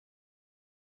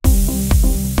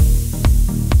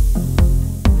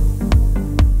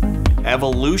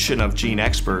evolution of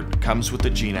GeneXpert comes with the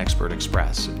GeneXpert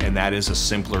Express, and that is a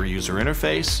simpler user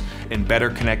interface and better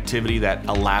connectivity that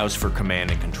allows for command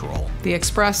and control. The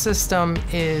Express system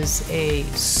is a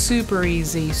super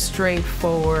easy,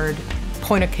 straightforward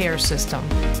point-of-care system.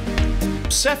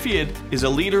 Cepheid is a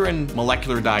leader in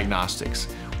molecular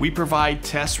diagnostics. We provide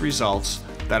test results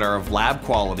that are of lab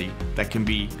quality that can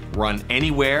be run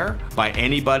anywhere by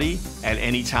anybody at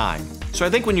any time. So I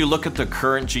think when you look at the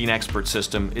current GeneXpert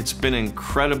system, it's been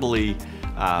incredibly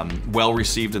well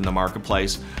received in the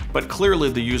marketplace, but clearly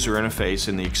the user interface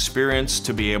and the experience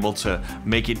to be able to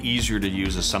make it easier to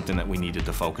use is something that we needed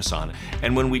to focus on.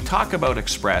 And when we talk about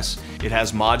Xpress, it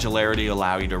has modularity to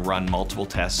allow you to run multiple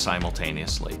tests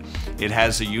simultaneously. It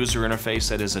has a user interface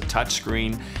that is a touch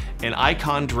screen and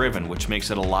icon driven, which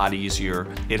makes it a lot easier.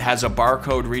 It has a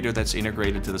barcode reader that's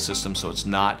integrated to the system, so it's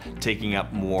not taking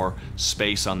up more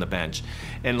space on the bench.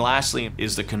 And lastly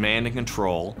is the command and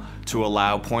control to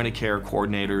allow point-of-care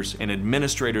coordinators and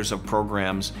administrators of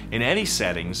programs in any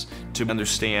settings to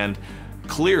understand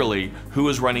clearly who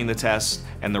is running the test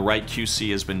and the right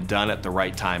QC has been done at the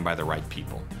right time by the right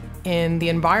people. In the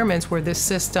environments where this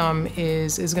system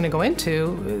is going to go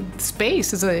into,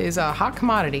 space is a hot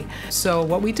commodity. So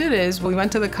what we did is we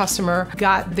went to the customer,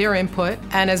 got their input,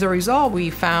 and as a result we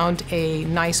found a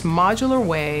nice modular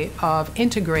way of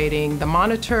integrating the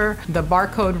monitor, the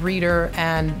barcode reader,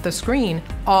 and the screen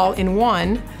all in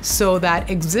one so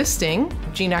that existing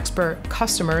GeneXpert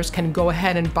customers can go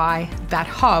ahead and buy that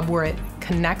hub where it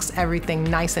connects everything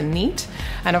nice and neat,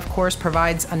 and of course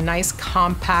provides a nice,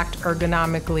 compact,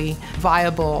 ergonomically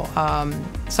viable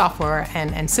software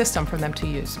and system for them to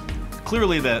use.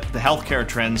 Clearly the healthcare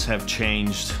trends have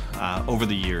changed over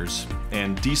the years,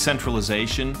 and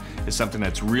decentralization is something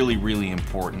that's really, really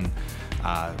important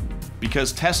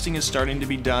because testing is starting to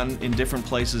be done in different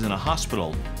places in a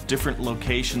hospital, different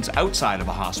locations outside of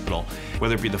a hospital,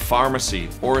 whether it be the pharmacy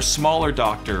or a smaller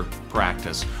doctor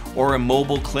practice or in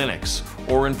mobile clinics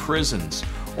or in prisons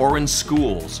or in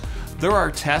schools. There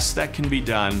are tests that can be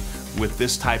done with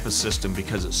this type of system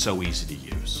because it's so easy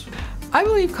to use. I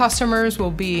believe customers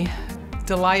will be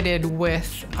delighted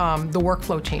with the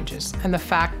workflow changes and the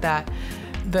fact that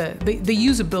the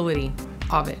usability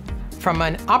of it. From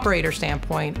an operator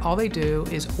standpoint, all they do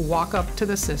is walk up to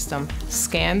the system,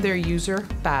 scan their user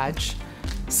badge,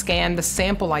 scan the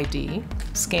sample ID,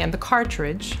 scan the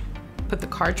cartridge, put the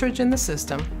cartridge in the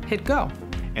system, hit go.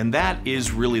 And that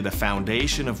is really the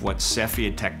foundation of what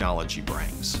Cepheid technology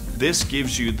brings. This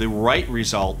gives you the right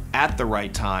result at the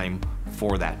right time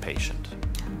for that patient.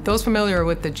 Those familiar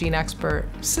with the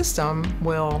GeneXpert system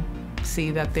will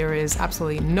see that there is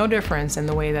absolutely no difference in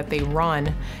the way that they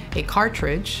run a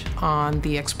cartridge on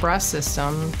the Express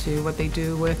system to what they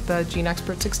do with the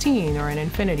GeneXpert 16 or an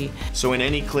Infinity. So in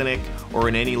any clinic or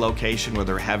in any location where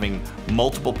they're having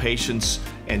multiple patients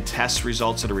and test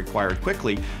results that are required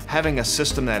quickly, having a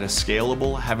system that is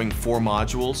scalable, having 4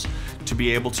 modules to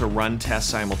be able to run tests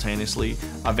simultaneously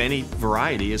of any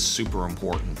variety is super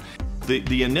important.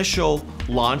 The initial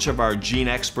launch of our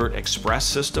GeneXpert Express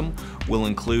system will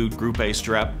include Group A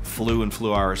strep, flu, and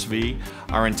flu RSV.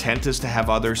 Our intent is to have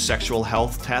other sexual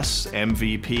health tests,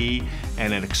 MVP,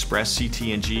 and an Express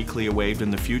CT and G CLIA waived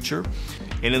in the future.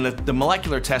 And in the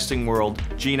molecular testing world,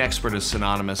 GeneXpert is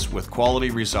synonymous with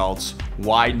quality results,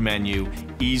 wide menu,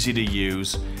 easy to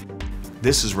use.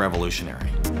 This is revolutionary.